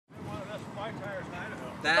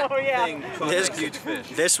That thing caught a huge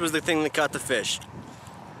fish. This was the thing that caught the fish.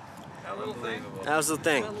 That little thing? That was the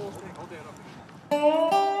thing.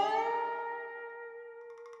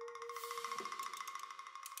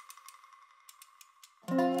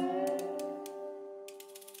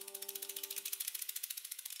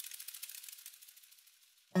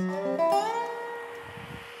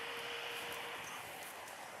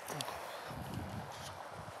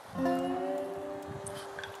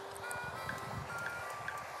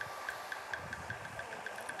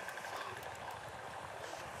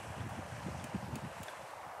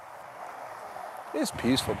 It's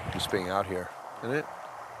peaceful just being out here, isn't it?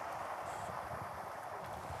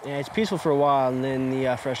 Yeah, it's peaceful for a while, and then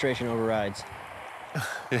the frustration overrides.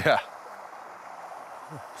 Yeah.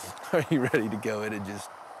 Are you ready to go in and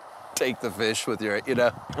just take the fish with your, you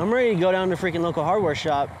know? I'm ready to go down to the freaking local hardware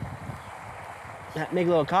shop, make a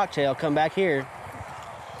little cocktail, come back here.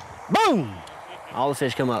 Boom! All the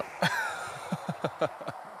fish come up.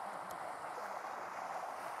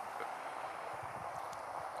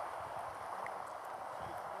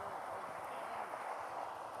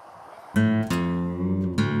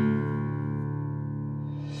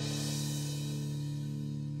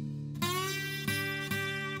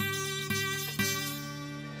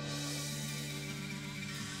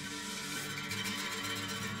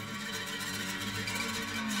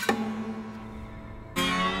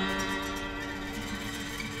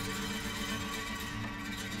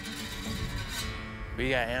 We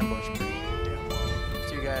got ambushed pretty damn well.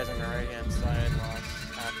 Two guys on the right-hand side lost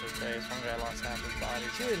half their face. One guy lost half his body. The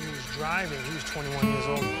kid who was driving, he was 21 years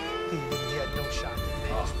old. He had no shot to make.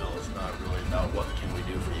 Hospital is not really about what can we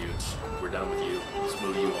do for you. It's we're done with you. Let's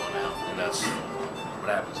move you on out. And that's what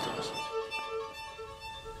happens to us.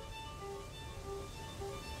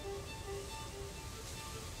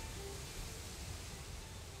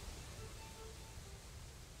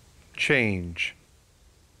 Change.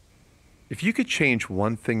 If you could change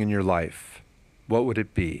one thing in your life, what would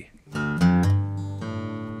it be?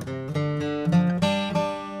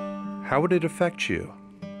 How would it affect you?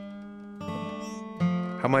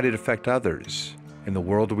 How might it affect others in the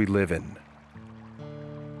world we live in?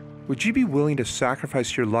 Would you be willing to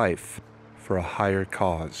sacrifice your life for a higher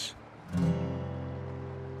cause?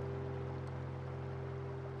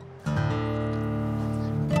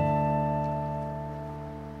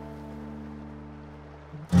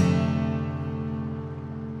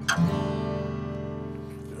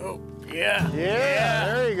 Yeah,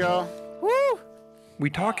 there you go. Woo! We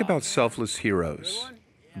talk about selfless heroes,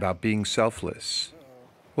 about being selfless.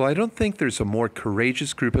 Well, I don't think there's a more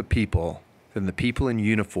courageous group of people than the people in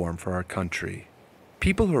uniform for our country.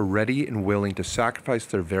 People who are ready and willing to sacrifice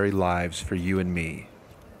their very lives for you and me.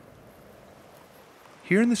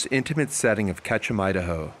 Here in this intimate setting of Katmai,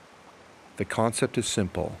 Idaho, the concept is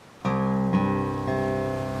simple.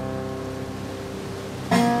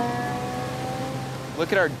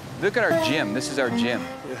 Look at our gym. This is our gym.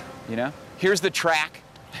 Yeah. You know? Here's the track.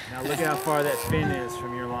 Now look how far that fin is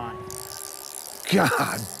from your line.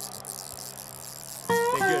 God!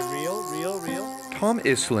 Okay, good. Reel. Tom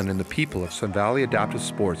Iselin and the people of Sun Valley Adaptive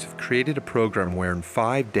Sports have created a program where in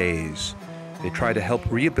 5 days, they try to help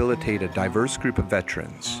rehabilitate a diverse group of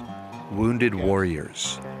veterans, wounded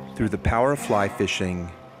warriors, through the power of fly fishing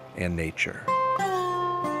and nature.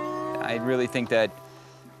 I really think that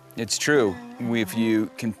it's true. If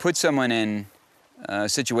you can put someone in a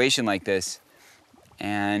situation like this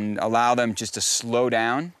and allow them just to slow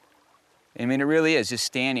down, I mean, it really is just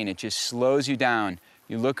standing. It just slows you down.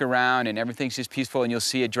 You look around and everything's just peaceful, and you'll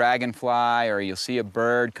see a dragonfly, or you'll see a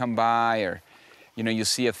bird come by, or you'll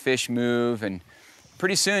see a fish move, and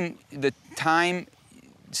pretty soon the time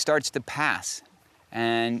starts to pass,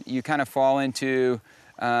 and you kind of fall into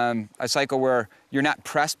a cycle where you're not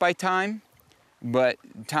pressed by time, but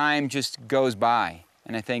time just goes by.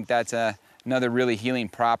 And I think that's another really healing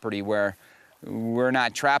property where we're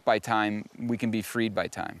not trapped by time, we can be freed by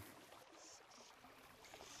time.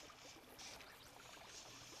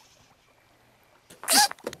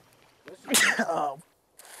 Oh,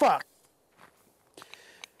 fuck.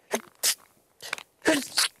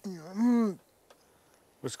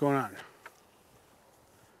 What's going on?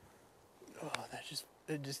 Oh,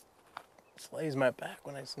 it just slays my back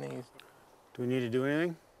when I sneeze. Do we need to do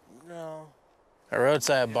anything? No. A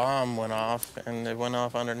roadside bomb went off, and it went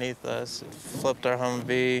off underneath us. It flipped our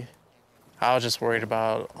Humvee. I was just worried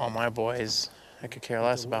about all my boys. I could care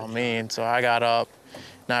less about me, and so I got up,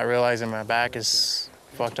 not realizing my back is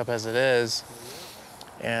fucked up as it is.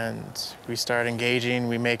 And we start engaging,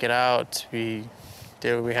 we make it out, we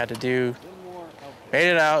did what we had to do. Made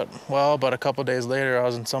it out well, but a couple days later, I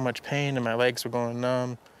was in so much pain and my legs were going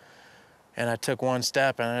numb. And I took one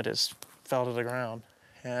step and I just fell to the ground.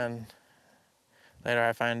 And later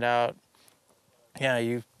I find out, yeah,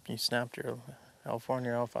 you snapped your L4 and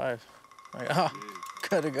your L5. Like, oh,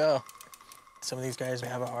 good to go. Some of these guys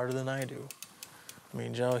have it harder than I do. I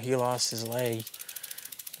mean, Joe, he lost his leg.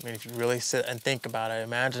 I mean, if you really sit and think about it,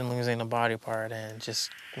 imagine losing a body part and just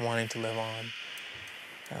wanting to live on.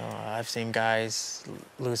 I've seen guys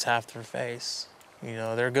lose half their face. You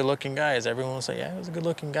know, they're good-looking guys. Everyone will say, yeah, he was a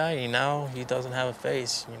good-looking guy. You know, he doesn't have a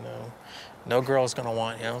face, you know. No girl's gonna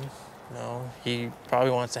want him. You know, he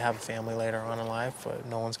probably wants to have a family later on in life, but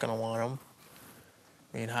no one's gonna want him.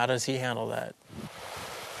 I mean, how does he handle that?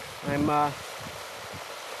 I'm gonna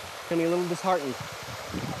be a little disheartened.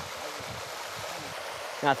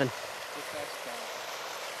 Nothing.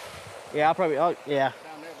 Yeah, I'll probably, oh, yeah.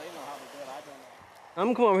 I'm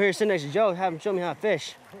gonna come over here, sit next to Joe, have him show me how to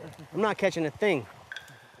fish. I'm not catching a thing.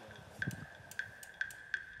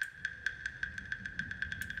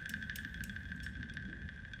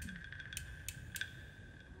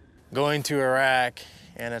 Going to Iraq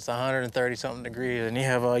and it's 130-something degrees and you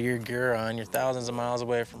have all your gear on, you're thousands of miles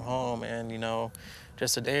away from home, and you know,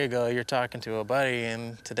 just a day ago you're talking to a buddy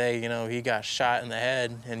and today, you know, he got shot in the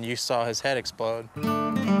head and you saw his head explode.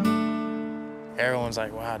 Everyone's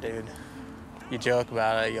like, wow, dude. You joke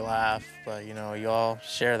about it, you laugh, but you know, you all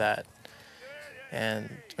share that. And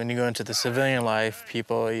when you go into the civilian life,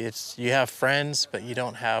 people, you have friends, but you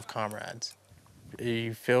don't have comrades.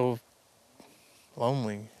 You feel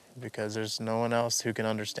lonely because there's no one else who can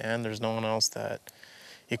understand. There's no one else that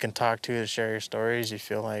you can talk to share your stories. You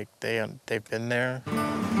feel like they've been there.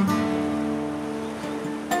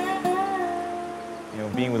 You know,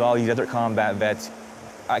 being with all these other combat vets,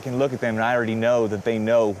 I can look at them and I already know that they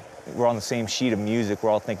know we're on the same sheet of music.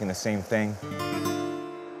 We're all thinking the same thing.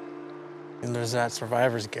 And there's that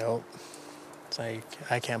survivor's guilt. It's like,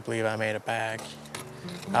 I can't believe I made it back.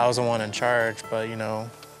 I was the one in charge, but you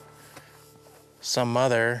know, some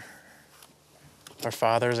mother or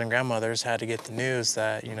fathers and grandmothers had to get the news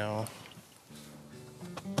that, you know,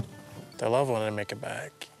 their loved one didn't make it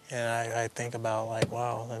back. And I think about like,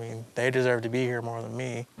 wow, I mean, they deserve to be here more than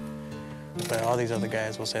me. But all these other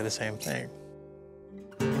guys will say the same thing.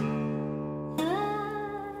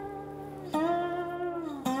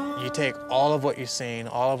 You take all of what you've seen,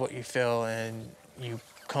 all of what you feel, and you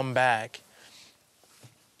come back,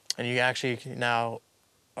 and you actually now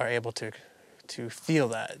are able to feel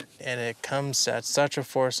that. And it comes at such a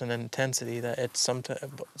force and intensity that it's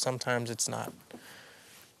sometimes it's not,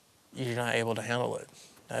 you're not able to handle it.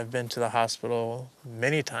 I've been to the hospital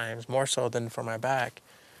many times, more so than for my back,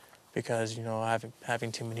 because, you know, I'm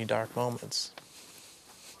having too many dark moments.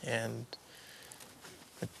 And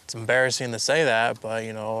it's embarrassing to say that, but,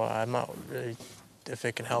 you know, I'm not really, if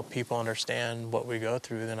it can help people understand what we go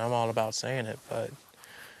through, then I'm all about saying it. But,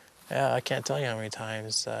 yeah, I can't tell you how many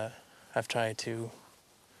times I've tried to,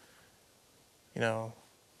 you know,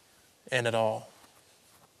 end it all.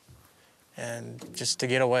 And just to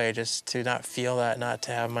get away, just to not feel that, not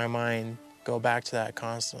to have my mind go back to that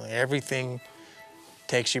constantly. Everything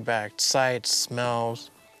takes you back, sights, smells,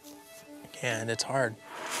 and it's hard.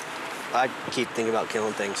 I keep thinking about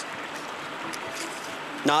killing things.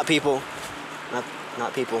 Not people,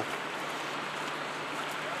 not people.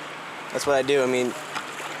 That's what I do. I mean,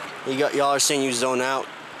 y'all are saying you zone out.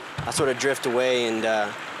 I sort of drift away, and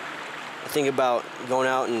I think about going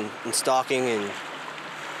out and stalking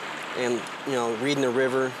and you know, reading the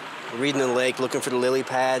river, reading the lake, looking for the lily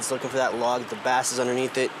pads, looking for that log, the bass is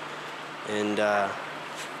underneath it, and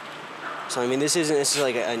so I mean, this is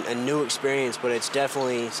like a new experience, but it's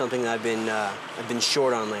definitely something that I've been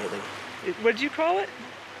short on lately. What did you call it?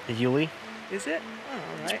 A Yuli? Is it? Oh,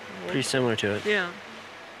 all right. Pretty similar to it. Yeah.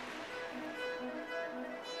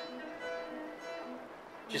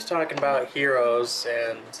 Just talking about heroes,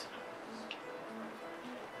 and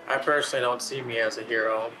I personally don't see me as a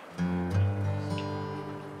hero.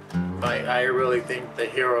 I really think the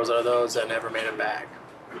heroes are those that never made it back.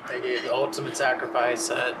 They gave the ultimate sacrifice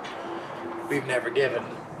that we've never given.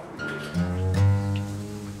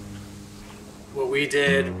 What we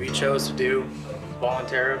did, we chose to do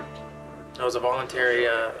voluntary. It was a voluntary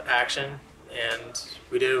action, and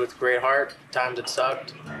we did it with great heart. Times it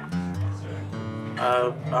sucked.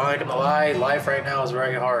 I'm not gonna lie, life right now is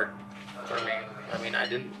very hard for me. I mean, I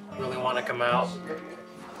didn't really want to come out.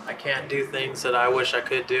 I can't do things that I wish I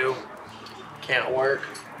could do. Can't work.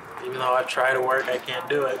 Even though I try to work, I can't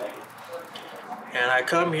do it. And I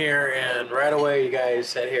come here, and right away you guys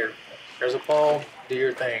said, here, here's a pole, do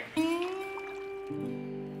your thing.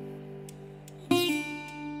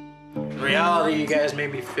 In reality, you guys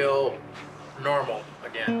made me feel normal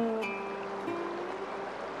again.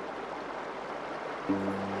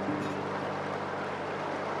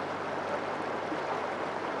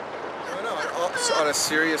 On a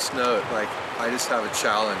serious note, like, I just have a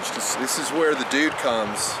challenge. This is where the dude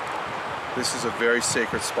comes. This is a very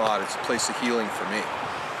sacred spot. It's a place of healing for me.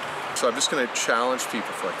 So I'm just going to challenge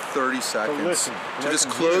people for like 30 seconds to just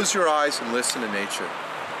close your eyes and listen to nature.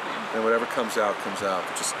 And whatever comes out, comes out.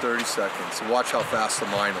 But just 30 seconds. And watch how fast the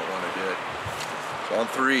mind will want to do it. So on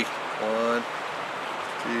 3. 1,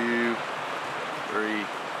 2, 3.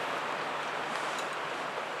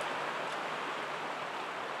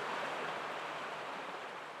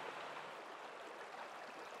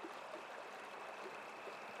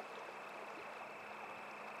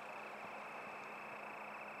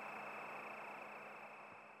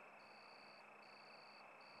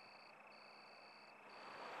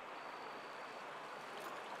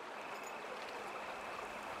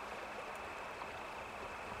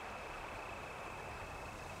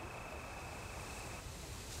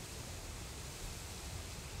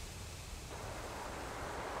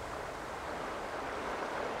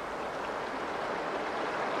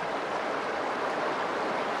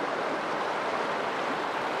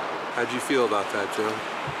 How'd you feel about that, Joe?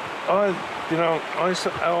 You know,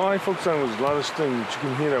 all I focused on was a lot of things that you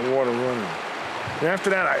can hear that water running. And after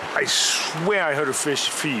that, I swear I heard a fish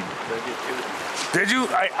feed. Did you?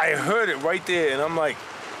 I heard it right there, and I'm like,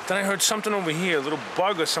 then I heard something over here, a little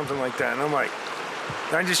bug or something like that, and I'm like,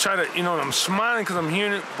 and I just try to, you know, and I'm smiling because I'm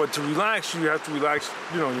hearing it, but to relax, you have to relax,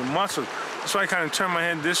 you know, your muscles. So I kind of turned my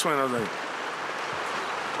head this way, and I was like,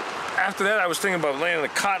 after that, I was thinking about laying a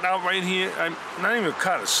cot out right here. Not even a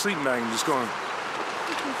cot, a sleep bag, and just going.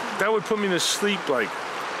 That would put me to sleep. Like,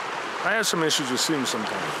 I have some issues with sleeping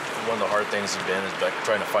sometimes. One of the hard things has been is like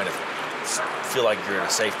trying to feel like you're in a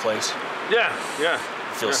safe place. Yeah, yeah.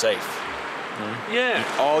 Feel safe. Mm-hmm. Yeah.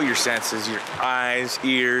 All your senses, your eyes,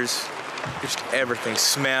 ears, just everything,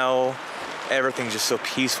 smell, everything's just so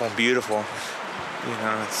peaceful and beautiful. You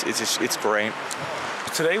know, it's great.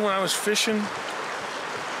 Today when I was fishing,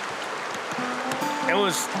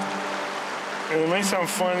 it may sound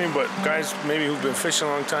funny, but guys maybe who've been fishing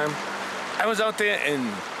a long time, I was out there and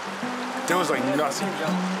there was like nothing.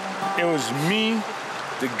 It was me,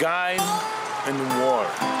 the guide, and the water.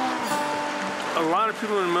 A lot of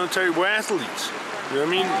people in the military were athletes. You know what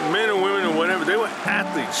I mean? Men or women or whatever, they were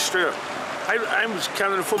athletes, straight up. I was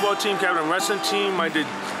captain of the football team, captain of the wrestling team. I did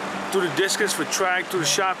through the discus for track, through the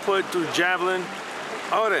shot put, through the javelin,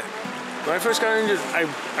 all that. When I first got in,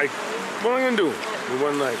 what am I gonna do with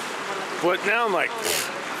one night? But now I'm like,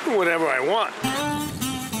 whatever I want.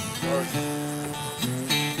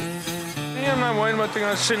 Yeah, I'm not worried about things.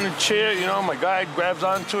 I sit in the chair, you know, my guy grabs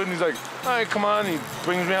onto it and he's like, all right, come on. He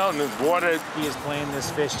brings me out in the water. He is playing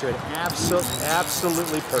this fish to it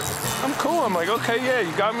absolutely perfect. I'm cool. I'm like, okay, yeah,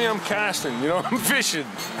 you got me, I'm casting, you know, I'm fishing.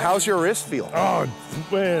 How's your wrist feel? Oh,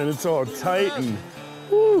 man, it's all tight and,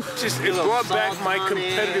 whew. It brought back my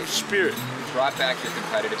competitive spirit. Brought back your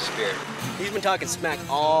competitive spirit. He's been talking smack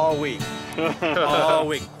all week. All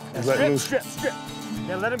week. Strip.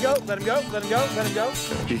 Yeah, let him go, let him go, let him go, let him go.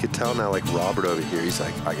 You could tell now, like Robert over here, he's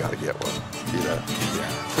like, I gotta get one. You know?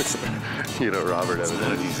 Yeah. You know, Robert, it's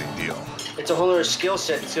not an easy deal. It's a whole other skill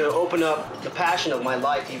set to open up the passion of my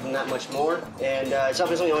life even that much more. And it's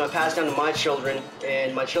something I want to pass down to my children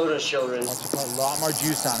and my children's children. Let's put a lot more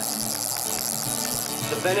juice on it.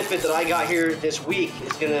 The benefit that I got here this week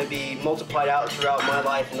is going to be multiplied out throughout my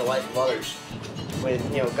life and the life of others, with,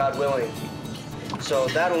 you know, God willing. So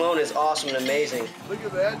that alone is awesome and amazing. Look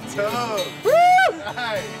at that toe. Woo!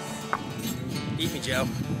 Nice. Eat me, Joe.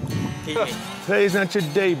 Eat me. Today's not your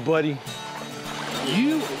day, buddy.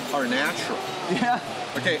 You are natural. Yeah.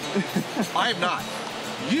 Okay, I am not.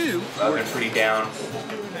 You I've been pretty down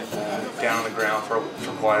on the ground for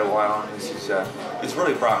quite a while, and it's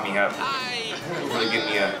really brought me up. Really give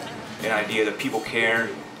me an idea that people care,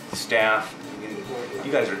 the staff. I mean,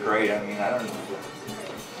 you guys are great. I mean, I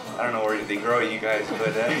don't know where they grow you guys,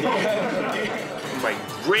 but my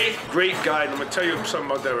great guide. I'm gonna tell you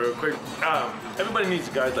something about that real quick. Everybody needs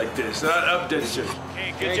a guide like this. Up dead shit.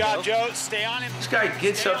 Hey, good job, Joe. Stay on him. This guy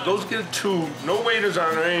gets up, goes get a tube, no waders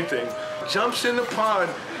on or anything, jumps in the pond,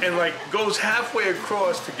 and like goes halfway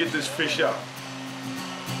across to get this fish out.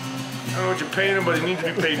 I don't know what you're paying him, but he needs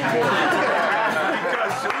to be paid more.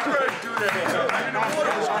 Because we're gonna do that. The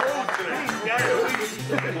water was cold today.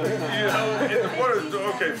 You know, and the water's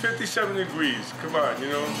okay, 57 degrees. Come on, you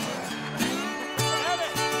know.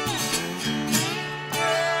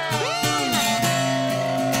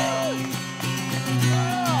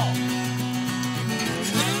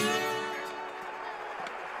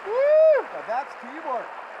 Now that's teamwork.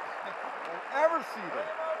 Don't ever see that.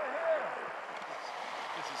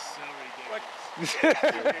 This is so ridiculous.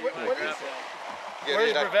 What is it?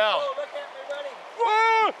 Where's Gravel?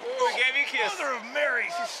 Whoa! We gave you a kiss. Mother of Mary.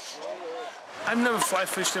 I've never fly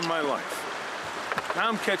fished in my life. Now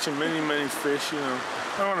I'm catching many, many fish, you know.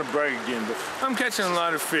 I don't want to brag again, but I'm catching a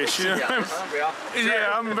lot of fish, you know.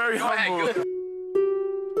 Yeah, I'm very humble.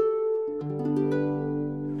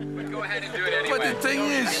 Go ahead and do it anyway. But the thing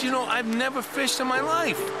is, you know, I've never fished in my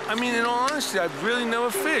life. I mean, in all honesty, I've really never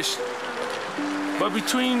fished. But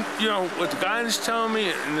between, you know, what the guidance telling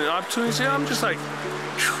me and the opportunities here, I'm just like,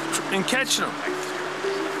 and catching them.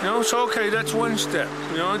 You know, so okay, that's one step.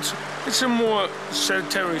 You know, it's a more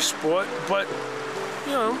sedentary sport, but,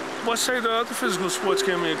 you know, let's say the other physical sports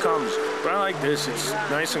can be accomplished. But I like this, it's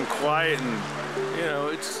nice and quiet and, you know,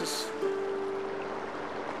 it's just...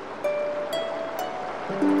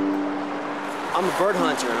 I'm a bird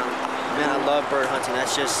hunter, and man, I love bird hunting.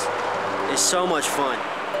 That's just, it's so much fun.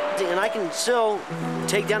 And I can still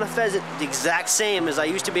take down a pheasant the exact same as I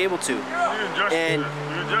used to be able to. And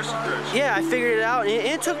yeah, I figured it out. And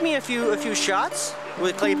it took me a few shots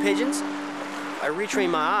with clay pigeons. I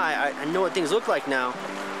retrained my eye. I know what things look like now.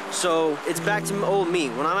 So it's back to old me.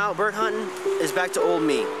 When I'm out bird hunting, it's back to old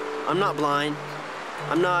me. I'm not blind.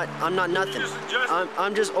 I'm not nothing.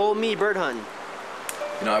 I'm just old me bird hunting.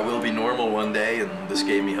 You know, I will be normal one day, and this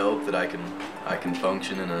gave me hope that I can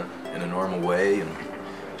function in a normal way, and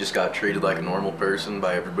just got treated like a normal person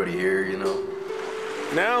by everybody here, you know.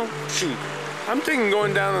 Now, shoot, I'm thinking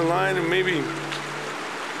going down the line and maybe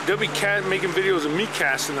they'll be making videos of me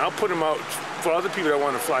casting. I'll put them out for other people that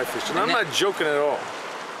want to fly fish, and I'm not joking at all.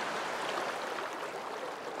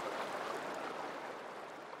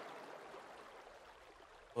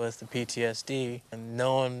 With the PTSD, and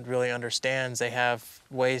no one really understands. They have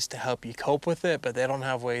ways to help you cope with it, but they don't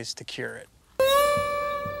have ways to cure it.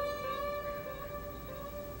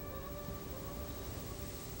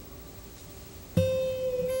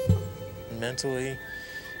 Mentally,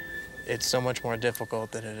 it's so much more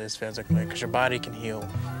difficult than it is physically, because your body can heal,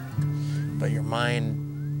 but your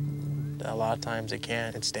mind, a lot of times it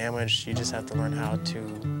can't. It's damaged. You just have to learn how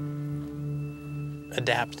to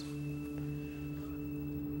adapt.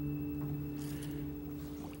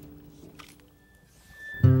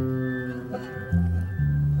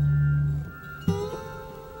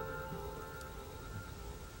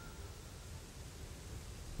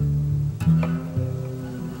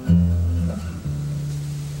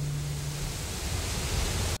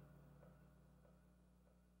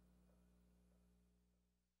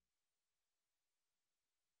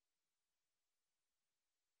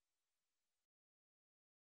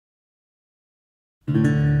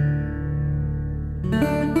 Mm-hmm.